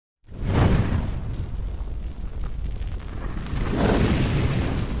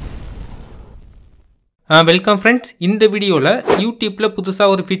Welcome friends. இந்த வீடியோவில் யூடியூப்பில்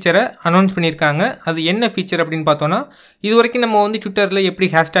புதுசாக ஒரு ஃபீச்சரை அனௌன்ஸ் பண்ணியிருக்காங்க. அது என்ன ஃபீச்சர் அப்படின்னு பார்த்தோன்னா, இது வரைக்கும் நம்ம வந்து ட்விட்டரில் எப்படி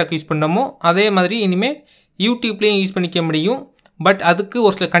ஹேஷ்டேக் யூஸ் பண்ணோமோ அதே மாதிரி இனிமேல் யூடியூப்லேயும் யூஸ் பண்ணிக்க முடியும். பட் அதுக்கு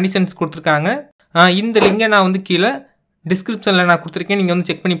ஒரு சில கண்டிஷன்ஸ் கொடுத்துருக்காங்க. இந்த லிங்கை நான் வந்து கீழே டிஸ்கிரிப்ஷனில் நான் கொடுத்துருக்கேன், நீங்கள் வந்து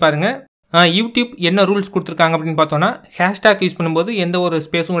செக் பண்ணி பாருங்கள். யூடியூப் என்ன ரூல்ஸ் கொடுத்துருக்காங்க அப்படின்னு பார்த்தோன்னா, ஹேஷ்டேக் யூஸ் பண்ணும்போது எந்த ஒரு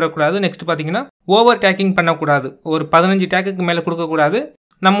ஸ்பேஸும் விடக்கூடாது. நெக்ஸ்ட் பார்த்தீங்கன்னா ஓவர் டேக்கிங் பண்ணக்கூடாது. ஒரு 15 டேக்குக்கு மேலே கொடுக்கக்கூடாது.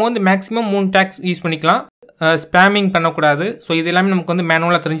 நம்ம வந்து மேக்ஸிமம் 3 டேக்ஸ் யூஸ் பண்ணிக்கலாம். ஸ்பேமிங் பண்ணக்கூடாது. ஸோ இது எல்லாமே நமக்கு வந்து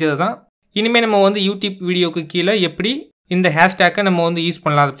மேனுவலாக தெரிஞ்சது தான். இனிமேல் நம்ம வந்து யூடியூப் வீடியோக்கு கீழே எப்படி இந்த ஹேஷ்டேக்கை நம்ம வந்து யூஸ்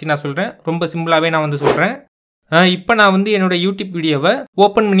பண்ணலாம் அதை பற்றி நான் சொல்கிறேன். ரொம்ப சிம்பிளாகவே நான் வந்து சொல்கிறேன். இப்போ நான் வந்து என்னோடய யூடியூப் வீடியோவை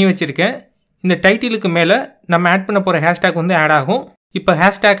ஓப்பன் பண்ணி வச்சுருக்கேன். இந்த டைட்டிலுக்கு மேலே நம்ம ஆட் பண்ண போகிற ஹேஷ்டேக் வந்து ஆட் ஆகும். இப்போ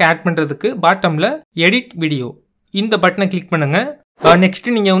ஹேஷ்டேக் ஆட் பண்ணுறதுக்கு பாட்டமில் எடிட் வீடியோ இந்த பட்டனை கிளிக் பண்ணுங்கள்.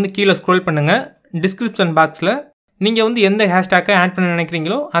 நெக்ஸ்ட்டு நீங்கள் வந்து கீழே ஸ்க்ரோல் பண்ணுங்கள். டிஸ்கிரிப்ஷன் பாக்ஸில் நீங்கள் வந்து எந்த ஹேஷ்டேக்கை ஆட் பண்ண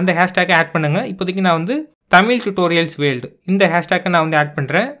நினைக்கிறீங்களோ அந்த ஹேஷ்டேக்கை ஆட் பண்ணுங்கள். இப்போதைக்கு நான் வந்து தமிழ் டியூட்டோரியல்ஸ் வேர்ல்டு இந்த ஹேஷ்டேக்கை நான் வந்து ஆட்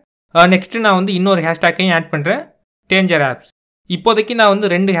பண்ணுறேன். நெக்ஸ்ட்டு நான் வந்து இன்னொரு ஹேஷ்டேக்கையும் ஆட் பண்ணுறேன், டேஞ்சர் ஆப்ஸ். இப்போதைக்கு நான் வந்து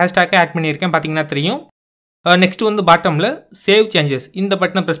 2 ஹேஷ்டேக்கை ஆட் பண்ணியிருக்கேன், பார்த்தீங்கன்னா தெரியும். நெக்ஸ்ட் வந்து பாட்டமில் சேவ் சேஞ்சஸ் இந்த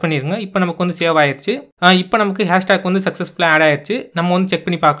பட்டனை ப்ரெஸ் பண்ணிடுங்க. இப்போ நமக்கு வந்து சேவ் ஆயிடுச்சு. இப்போ நமக்கு ஹேஷ்டேக் வந்து சக்ஸஸ்ஃபுல்லாக ஆட் ஆயிடுச்சு. நம்ம வந்து செக்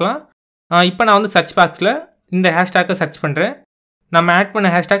பண்ணி பார்க்கலாம். இப்போ நான் வந்து சர்ச் பாக்ஸில் இந்த ஹேஷ்டேக்கை சர்ச் பண்ணுறேன். நம்ம ஆட் பண்ண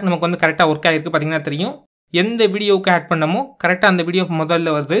ஹேஷ்டேக் நமக்கு வந்து கரெக்டாக ஒர்க் ஆகிருக்கு, பார்த்தீங்கன்னா தெரியும். எந்த வீடியோவுக்கு ஆட் பண்ணமோ கரெக்டாக அந்த வீடியோ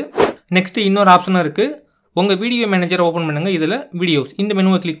முதல்ல வருது. நெக்ஸ்ட்டு இன்னொரு ஆப்ஷனும் இருக்குது. உங்கள் வீடியோ மேனேஜரை ஓப்பன் பண்ணுங்கள். இதில் வீடியோஸ் இந்த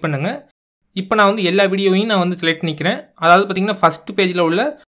மெனுவை கிளிக் பண்ணுங்கள். இப்போ நான் வந்து எல்லா வீடியோவையும் நான் வந்து செலக்ட் பண்ணிக்கிறேன். அதாவது பார்த்தீங்கன்னா ஃபஸ்ட்டு பேஜில் உள்ள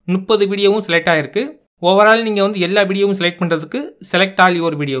 30 வீடியோவும் செலக்ட் ஆகிருக்கு. ஓவரால் நீங்கள் வந்து எல்லா வீடியோவும் செலக்ட் பண்ணுறதுக்கு செலக்ட் ஆல்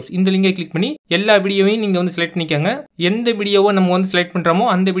யுவர் வீடியோஸ் இந்த லிங்கை கிளிக் பண்ணி எல்லா வீடியோவையும் நீங்கள் வந்து செலக்ட் பண்ணிக்கோங்க. எந்த வீடியோவை நம்ம வந்து செலக்ட் பண்ணுறோமோ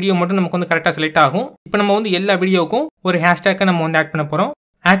அந்த வீடியோ மட்டும் நமக்கு வந்து கரெக்டாக செலக்ட் ஆகும். இப்போ நம்ம வந்து எல்லா வீடியோவுக்கும் ஒரு ஹேஷ்டேக்கை நம்ம வந்து ஆட் பண்ண போகிறோம்.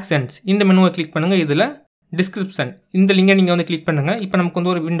 ஆக்சன்ஸ் இந்த மெனுவை கிளிக் பண்ணுங்கள். இதில் டிஸ்கிரிப்ஷன் இந்த லிங்கை நீங்கள் வந்து கிளிக் பண்ணுங்கள். இப்போ நமக்கு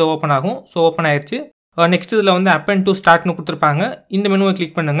வந்து ஒரு விண்டோ ஓப்பன் ஆகும். ஸோ ஓப்பன் ஆயிடுச்சு. நெக்ஸ்ட் இதில் வந்து அப்பன் டு ஸ்டார்ட்னு கொடுத்துருப்பாங்க. இந்த மெனுவை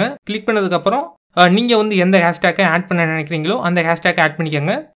கிளிக் பண்ணுங்கள். கிளிக் பண்ணதுக்கப்புறம் நீங்கள் வந்து எந்த ஹேஷ்டேக்கை ஆட் பண்ண நினைக்கிறீங்களோ அந்த ஹேஷ்டேக்கை ஆட்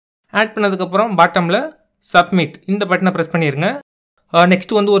பண்ணிக்கோங்க. ஆட் பண்ணதுக்கப்புறம் பாட்டமில் சப்மிட் இந்த பட்டனை ப்ரெஸ் பண்ணிடுங்க.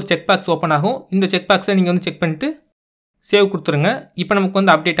 நெக்ஸ்ட் வந்து ஒரு செக் பாக்ஸ் ஓப்பன் ஆகும். இந்த செக் பாக்ஸை நீங்கள் வந்து செக் பண்ணிட்டு சேவ் கொடுத்துருங்க. இப்போ நமக்கு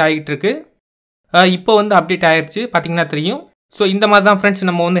வந்து அப்டேட் ஆகிட்டு இருக்கு. இப்போ வந்து அப்டேட் ஆகிடுச்சு, பார்த்தீங்கன்னா தெரியும். ஸோ இந்த மாதிரி தான் ஃப்ரெண்ட்ஸ்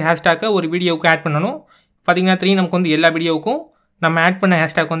நம்ம வந்து ஹேஷ்டேக்கை ஒரு வீடியோவுக்கு ஆட் பண்ணணும். பார்த்தீங்கன்னா தெரியும், நமக்கு வந்து எல்லா வீடியோவுக்கும் நம்ம ஆட் பண்ண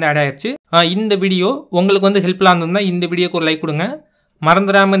ஹேஷ்டேக் வந்து ஆட் ஆயிடுச்சு. இந்த வீடியோ உங்களுக்கு வந்து ஹெல்ப்ஃபுல்லாக இருந்திருந்தால் இந்த வீடியோக்கு ஒரு லைக் கொடுங்க.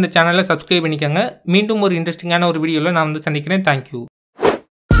 மறந்துடாமல் இந்த சேனலை சப்ஸ்கிரைப் பண்ணிக்கோங்க. மீண்டும் ஒரு இன்ட்ரெஸ்டிங்கான ஒரு வீடியோவில் நான் வந்து சந்திக்கிறேன். தேங்க்யூ.